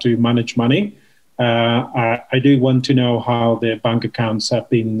know how to manage money. I do want to know how their bank accounts have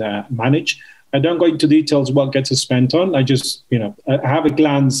been managed. I don't go into details what gets spent on. I just, I have a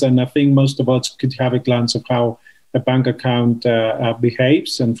glance, and I think most of us could have a glance of how a bank account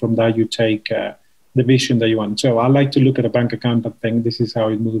behaves, and from that you take the vision that you want. So I like to look at a bank account and think this is how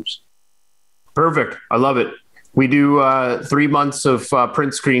it moves. Perfect. I love it. We do 3 months of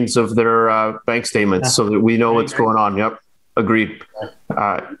print screens of their bank statements so that we know what's going on. Yep. Agreed.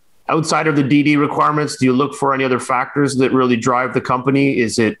 Outside of the DD requirements, do you look for any other factors that really drive the company?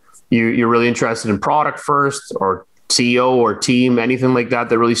 Is it you're really interested in product first, or CEO or team, anything like that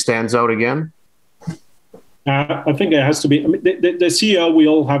really stands out again? I think it has to be. The CEO, we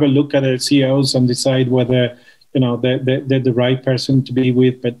all have a look at the CEOs and decide whether they're the right person to be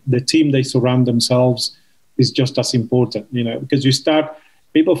with, but the team they surround themselves is just as important, because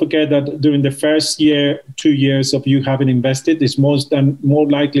people forget that during the first year, 2 years of you having invested, it's more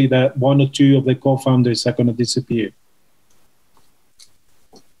likely that 1 or 2 of the co-founders are going to disappear.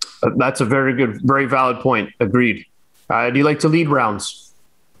 That's a very valid point. Agreed. Do you like to lead rounds?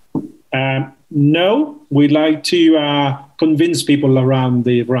 No, we like to convince people around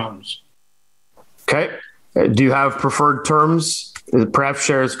the rounds. Okay. Do you have preferred terms? Pref,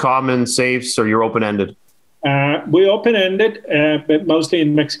 shares, common, safes, or you're open-ended? We're open-ended, but mostly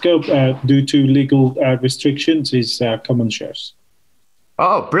in Mexico, due to legal restrictions, is common shares.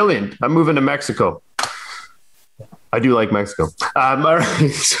 Oh, brilliant. I'm moving to Mexico. I do like Mexico. All right.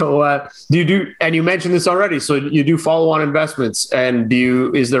 So do you do, and you mentioned this already, so you do follow-on investments, and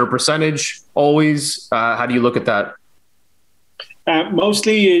is there a percentage always? How do you look at that?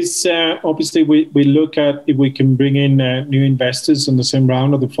 Mostly is, obviously, we look at if we can bring in new investors on the same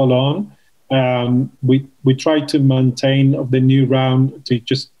round of the follow-on. We try to maintain of the new round to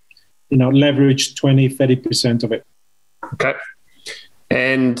just, leverage 20-30% of it. Okay.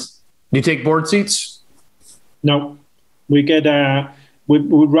 And do you take board seats? No, we get. We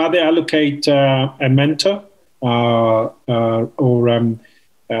would rather allocate a mentor or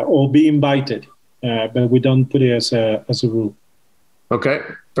be invited, but we don't put it as a rule. Okay,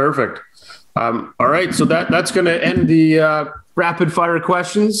 perfect. All right, so that's going to end the rapid fire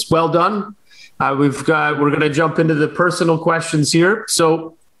questions. Well done. We're going to jump into the personal questions here.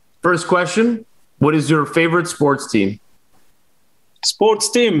 So, first question: what is your favorite sports team? Sports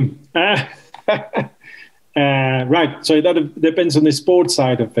team. Right. So that depends on the sports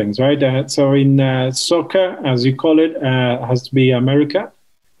side of things, right? So in soccer, as you call it, has to be America,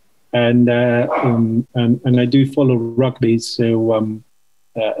 and I do follow rugby, so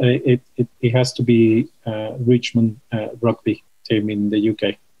it has to be Richmond rugby team in the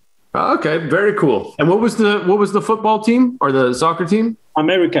UK. Okay, very cool. And what was the football team or the soccer team?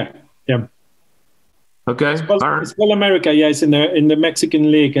 America. Yeah. Okay. It's called America. Yeah, it's in the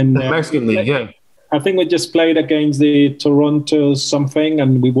Mexican League, and the Mexican League. Yeah. I think we just played against the Toronto something,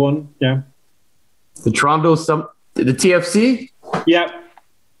 and we won. Yeah. The TFC. Yeah.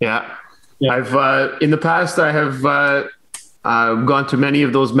 Yeah. I've in the past I have gone to many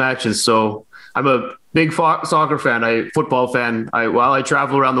of those matches, so I'm a big soccer fan, football fan. While I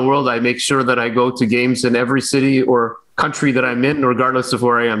travel around the world, I make sure that I go to games in every city or country that I'm in, regardless of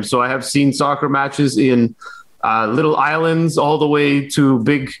where I am. So I have seen soccer matches in little islands all the way to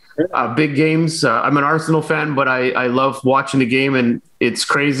big games. I'm an Arsenal fan, but I love watching the game, and it's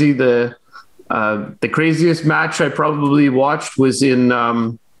crazy the The craziest match I probably watched was in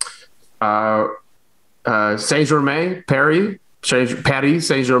Saint-Germain, Paris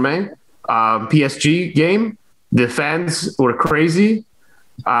Saint-Germain, PSG game. The fans were crazy,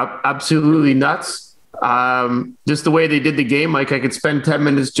 absolutely nuts. Just the way they did the game, like I could spend 10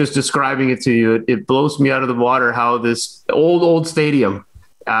 minutes just describing it to you. It blows me out of the water how this old stadium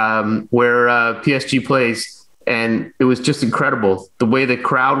where PSG plays, and it was just incredible. The way the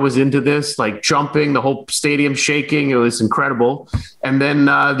crowd was into this, like jumping, the whole stadium shaking. It was incredible. And then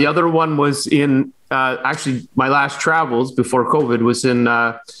the other one was in actually my last travels before COVID was in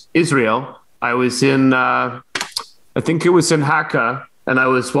Israel. I was in, I think it was in Haifa, and I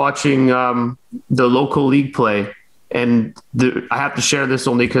was watching the local league play. And I have to share this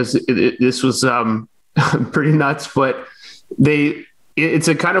only because this was pretty nuts, but it's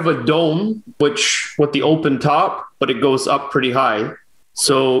a kind of a dome, with the open top, but it goes up pretty high.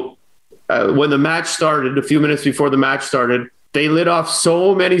 So when the match started, a few minutes before the match started, they lit off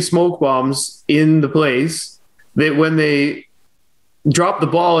so many smoke bombs in the place that when they dropped the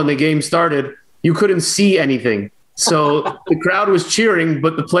ball and the game started, you couldn't see anything. So the crowd was cheering,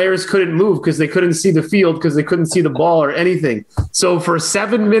 but the players couldn't move because they couldn't see the field because they couldn't see the ball or anything. So for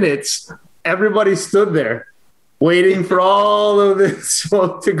 7 minutes, everybody stood there waiting for all of this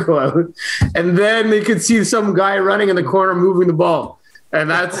smoke to go out. And then they could see some guy running in the corner moving the ball. And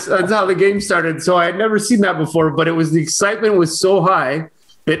that's how the game started. So I had never seen that before, but the excitement was so high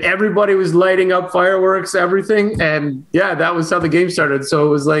that everybody was lighting up fireworks, everything. And yeah, that was how the game started. So it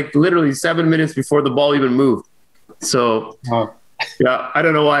was like literally 7 minutes before the ball even moved. So wow. Yeah, I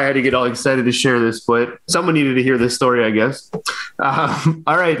don't know why I had to get all excited to share this, but someone needed to hear this story, I guess. All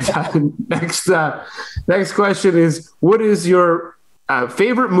right. Next question is, what is your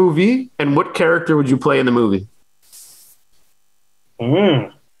favorite movie and what character would you play in the movie?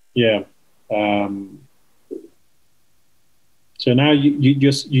 Yeah. So now you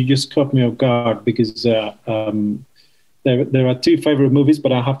just caught me off guard because there are two favorite movies,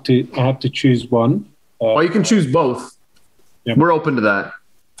 but I have to choose one. You can choose both. Yeah. We're open to that.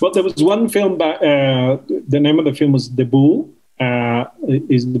 But there was one film the name of the film was The Bull.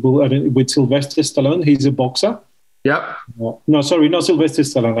 Is The Bull with Sylvester Stallone? He's a boxer. Yep. No, sorry, not Sylvester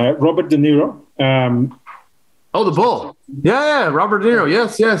Stallone. Robert De Niro. The Bull. Yeah, Robert De Niro.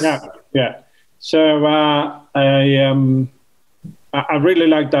 Yes. Yeah. So I really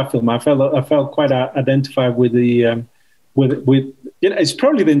liked that film. I felt quite identified with the with it's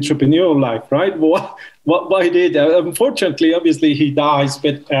probably the entrepreneurial life, right? What he did. Unfortunately, obviously, he dies,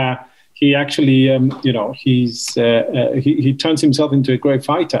 but he actually, he turns himself into a great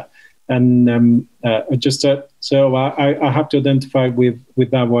fighter, and so I have to identify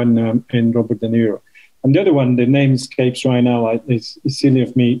with that one and Robert De Niro. And the other one, the name escapes right now. It's silly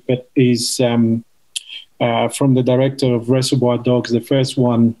of me, but is from the director of Reservoir Dogs, the first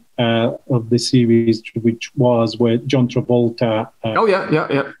one of the series, which was where John Travolta.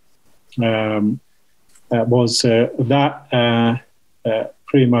 Was that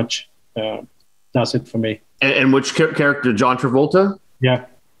pretty much does it for me. And which character, John Travolta? Yeah,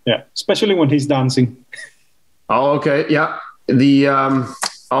 especially when he's dancing. Oh, okay, yeah. The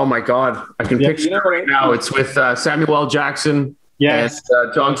oh my God, I can picture it right now. It's with Samuel L. Jackson. Yes.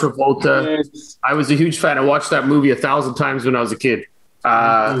 And John Travolta. Yes. I was a huge fan. I watched that movie 1,000 times when I was a kid.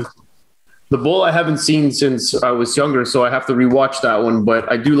 The Bull I haven't seen since I was younger, so I have to rewatch that one. But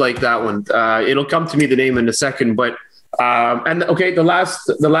I do like that one. It'll come to me, the name, in a second. But the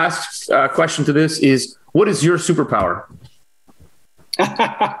last question to this is: what is your superpower?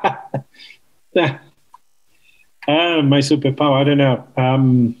 My superpower, I don't know.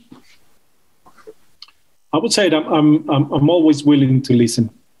 I would say that I'm always willing to listen.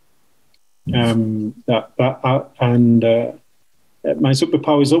 My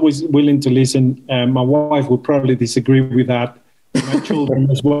superpower is always willing to listen. My wife would probably disagree with that. My children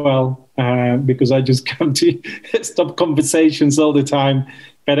as well, because I just come to stop conversations all the time.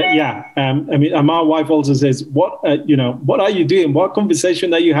 But and my wife also says, "What are you doing? What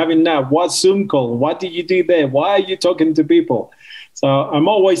conversation are you having now? What Zoom call? What do you do there? Why are you talking to people?" So I'm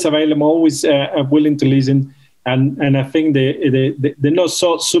always available, always willing to listen. And I think the not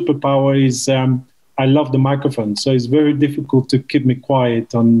so superpower is I love the microphone, so it's very difficult to keep me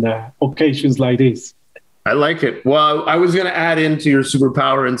quiet on occasions like this. I like it. Well, I was going to add into your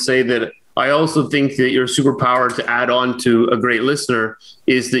superpower and say that I also think that your superpower to add on to a great listener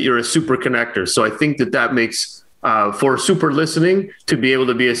is that you're a super connector. So I think that makes for super listening to be able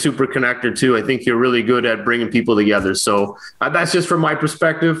to be a super connector too. I think you're really good at bringing people together. So that's just from my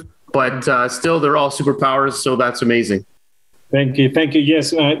perspective, but still they're all superpowers. So that's amazing. Thank you. Thank you.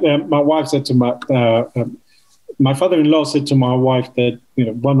 Yes, my wife said to my father-in-law said to my wife that,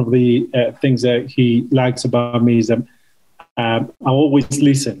 one of the things that he likes about me is that I always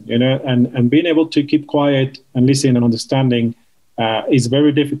listen, and being able to keep quiet and listen and understanding is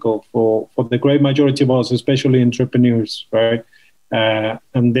very difficult for the great majority of us, especially entrepreneurs, right?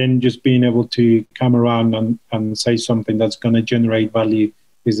 And then just being able to come around and say something that's going to generate value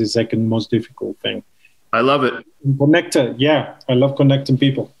is the second most difficult thing. I love it. Connector, yeah, I love connecting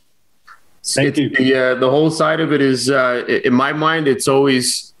people. Thank you. The whole side of it is, in my mind, it's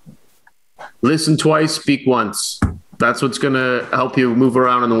always listen twice, speak once. That's what's going to help you move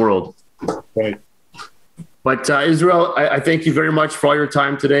around in the world. Right. But Israel, I thank you very much for all your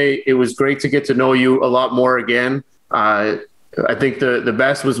time today. It was great to get to know you a lot more again. I think the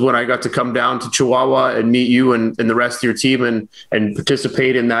best was when I got to come down to Chihuahua and meet you and the rest of your team and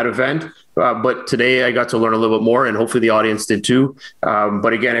participate in that event. But today I got to learn a little bit more, and hopefully the audience did too.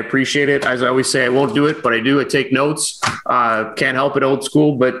 But again, I appreciate it. As I always say, I won't do it, but I do. I take notes. Can't help it, old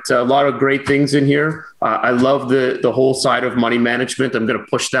school, but a lot of great things in here. I love the whole side of money management. I'm going to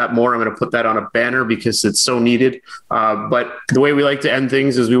push that more. I'm going to put that on a banner because it's so needed. But the way we like to end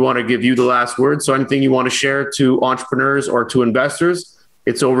things is we want to give you the last word. So anything you want to share to entrepreneurs or to investors,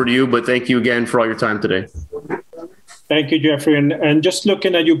 it's over to you. But thank you again for all your time today. Thank you, Jeffrey. And just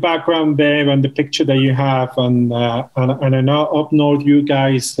looking at your background there and the picture that you have, and I know up north you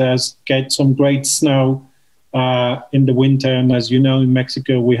guys get some great snow in the winter. And as you know, in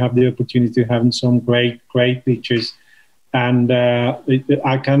Mexico, we have the opportunity of having some great beaches. And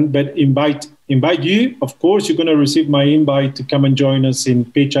I can invite you. Of course, you're going to receive my invite to come and join us in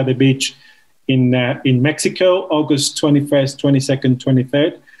Pitch at the Beach in Mexico, August 21st, 22nd,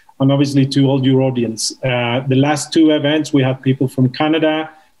 23rd. And obviously to all your audience. The last two events, we have people from Canada.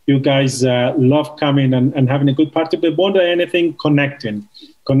 You guys love coming and having a good party, but more than anything, connecting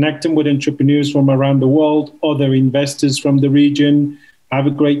with entrepreneurs from around the world, other investors from the region. Have a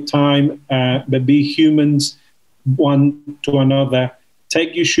great time, but be humans one to another.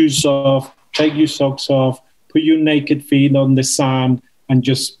 Take your shoes off, take your socks off, put your naked feet on the sand, and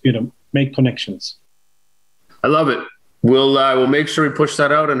just make connections. I love it. We'll make sure we push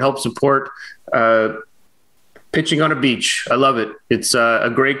that out and help support pitching on a beach. I love it. It's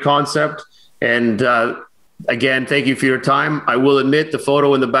a great concept. And again, thank you for your time. I will admit the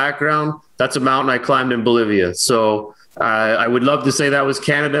photo in the background, that's a mountain I climbed in Bolivia. So I would love to say that was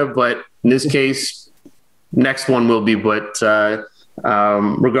Canada, but in this case, next one will be. But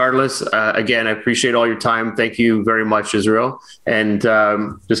regardless, again, I appreciate all your time. Thank you very much, Israel. And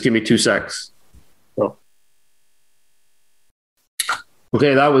just give me 2 secs.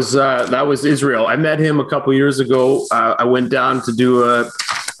 Okay, that was Israel. I met him a couple years ago. I went down to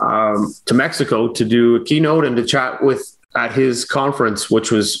to Mexico to do a keynote and to chat at his conference, which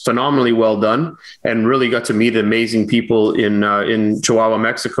was phenomenally well done, and really got to meet amazing people in Chihuahua,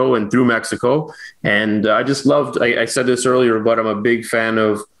 Mexico, and through Mexico. And I just loved. I said this earlier, but I'm a big fan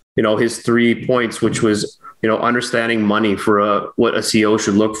of his 3 points, which was understanding money for what a CEO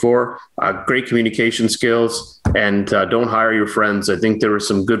should look for, great communication skills, and don't hire your friends. I think there were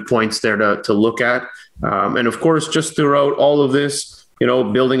some good points there to look at. And of course, just throughout all of this,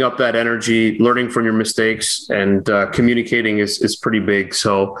 building up that energy, learning from your mistakes, and communicating is pretty big.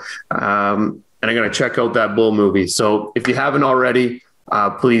 So, and I'm going to check out that Bull movie. So if you haven't already,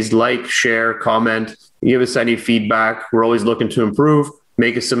 please like, share, comment, give us any feedback. We're always looking to improve.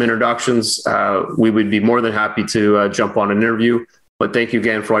 Make us some introductions. We would be more than happy to jump on an interview. But thank you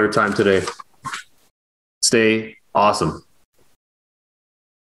again for all your time today. Stay awesome.